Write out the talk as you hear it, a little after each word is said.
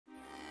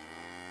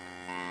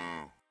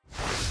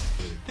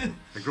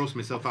gross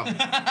myself out.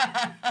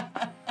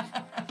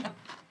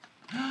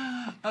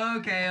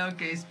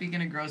 Okay.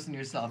 Speaking of grossing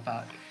yourself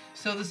out.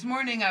 So this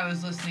morning I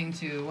was listening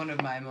to one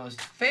of my most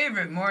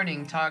favorite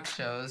morning talk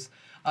shows,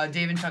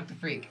 Dave and Chuck the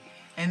Freak.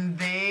 And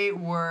they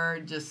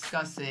were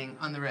discussing,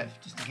 on the riff,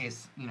 just in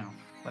case, you know,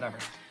 whatever.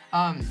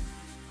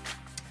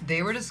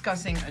 They were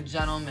discussing a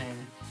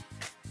gentleman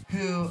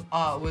who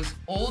was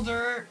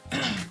older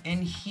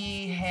and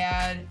he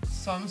had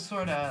some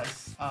sort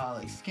of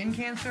like skin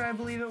cancer, I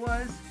believe it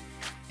was.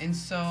 And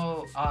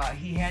so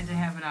he had to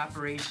have an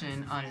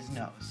operation on his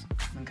nose,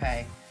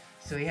 okay?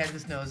 So he had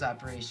this nose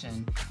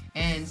operation.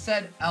 And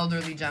said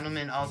elderly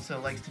gentleman also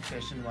likes to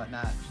fish and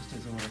whatnot, just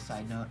as a little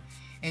side note.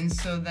 And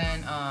so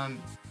then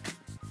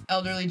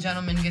elderly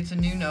gentleman gets a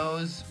new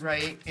nose,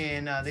 right?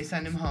 And they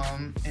send him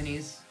home and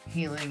he's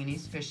healing and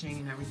he's fishing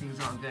and everything's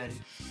all good.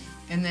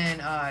 And then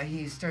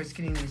he starts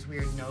getting these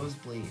weird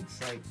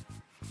nosebleeds, like,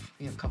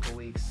 you know, a couple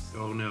weeks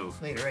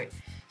later, right?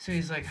 So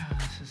he's like, oh,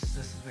 this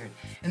is weird.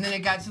 And then it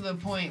got to the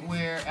point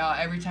where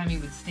every time he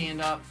would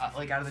stand up,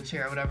 like out of the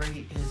chair or whatever,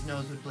 his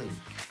nose would bleed.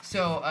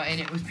 So, and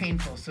it was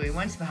painful. So he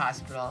went to the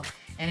hospital,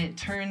 and it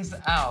turns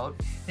out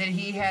that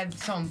he had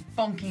some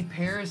funky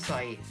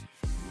parasite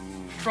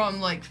from,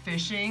 like,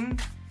 fishing.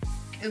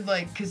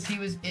 Like, cause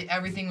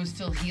everything was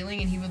still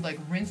healing, and he would like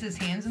rinse his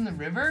hands in the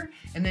river,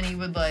 and then he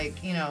would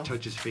like, you know,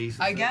 touch his face.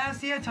 I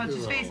guess, yeah, touch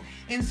his face.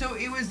 And so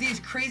it was these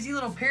crazy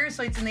little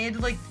parasites, and they had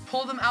to like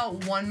pull them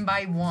out one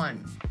by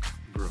one.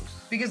 Gross.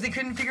 Because they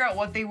couldn't figure out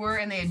what they were,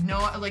 and they had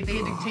they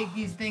had to take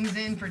these things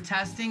in for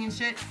testing and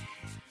shit.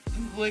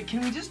 Like, can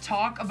we just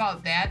talk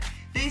about that?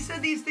 They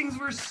said these things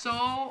were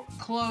so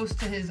close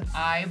to his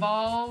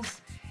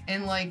eyeballs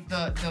and like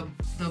the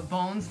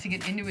bones to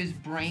get into his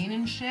brain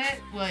and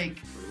shit. Like,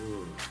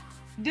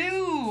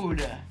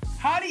 dude,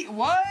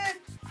 what?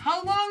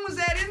 How long was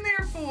that in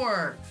there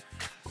for?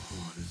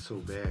 Oh, that's so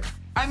bad.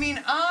 I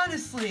mean,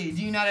 honestly,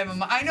 do you not have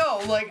I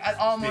know, like,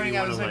 all morning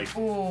I was like,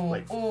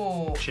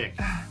 oh. Check.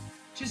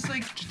 Just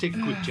take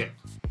a quick check.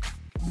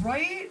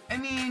 Right? I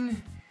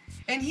mean,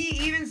 and he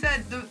even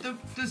said,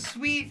 the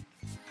sweet,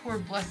 poor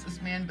bless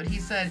this man, but he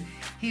said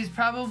he's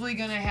probably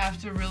gonna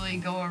have to really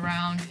go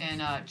around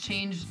and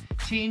change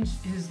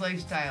his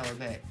lifestyle a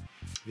bit.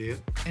 Yeah.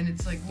 And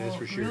it's like, well,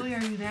 for sure. Really,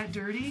 are you that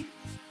dirty?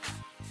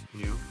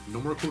 You know,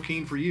 no more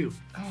cocaine for you.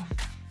 Oh.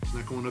 It's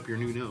not going up your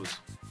new nose.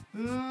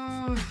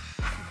 Ooh.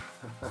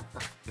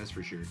 That's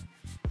for sure.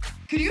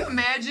 Could you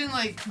imagine,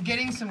 like,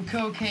 getting some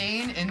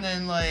cocaine and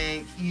then,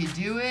 like, you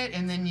do it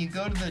and then you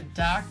go to the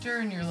doctor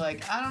and you're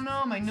like, I don't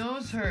know, my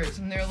nose hurts.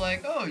 And they're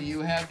like, oh,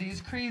 you have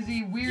these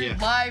crazy, weird,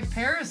 live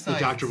parasites.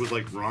 The doctor was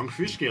like, wrong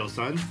fish scale,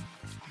 son.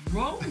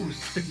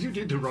 Gross. You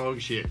did the wrong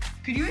shit.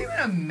 Could you even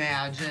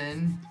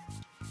imagine?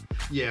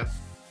 Yeah.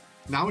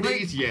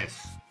 Nowadays,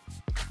 yes.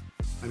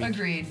 I mean,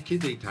 agreed.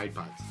 Kids ate Tide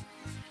Pods.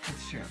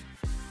 That's true.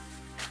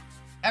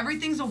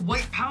 Everything's a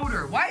white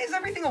powder. Why is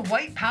everything a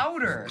white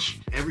powder?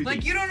 Everything.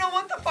 Like, you don't know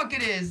what the fuck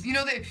it is. You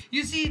know,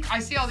 I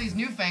see all these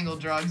newfangled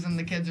drugs, and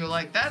the kids are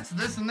like, that's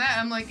this and that.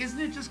 I'm like, isn't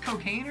it just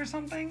cocaine or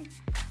something?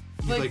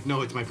 He's like,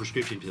 no, it's my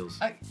prescription pills.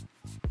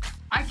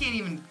 I can't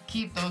even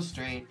keep those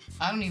straight.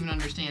 I don't even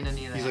understand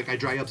any of that. He's like, I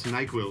dry up some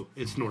NyQuil.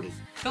 It's snorted.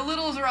 The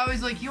littles are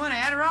always like, you want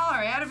Adderall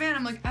or Ativan?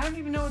 I'm like, I don't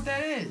even know what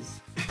that is.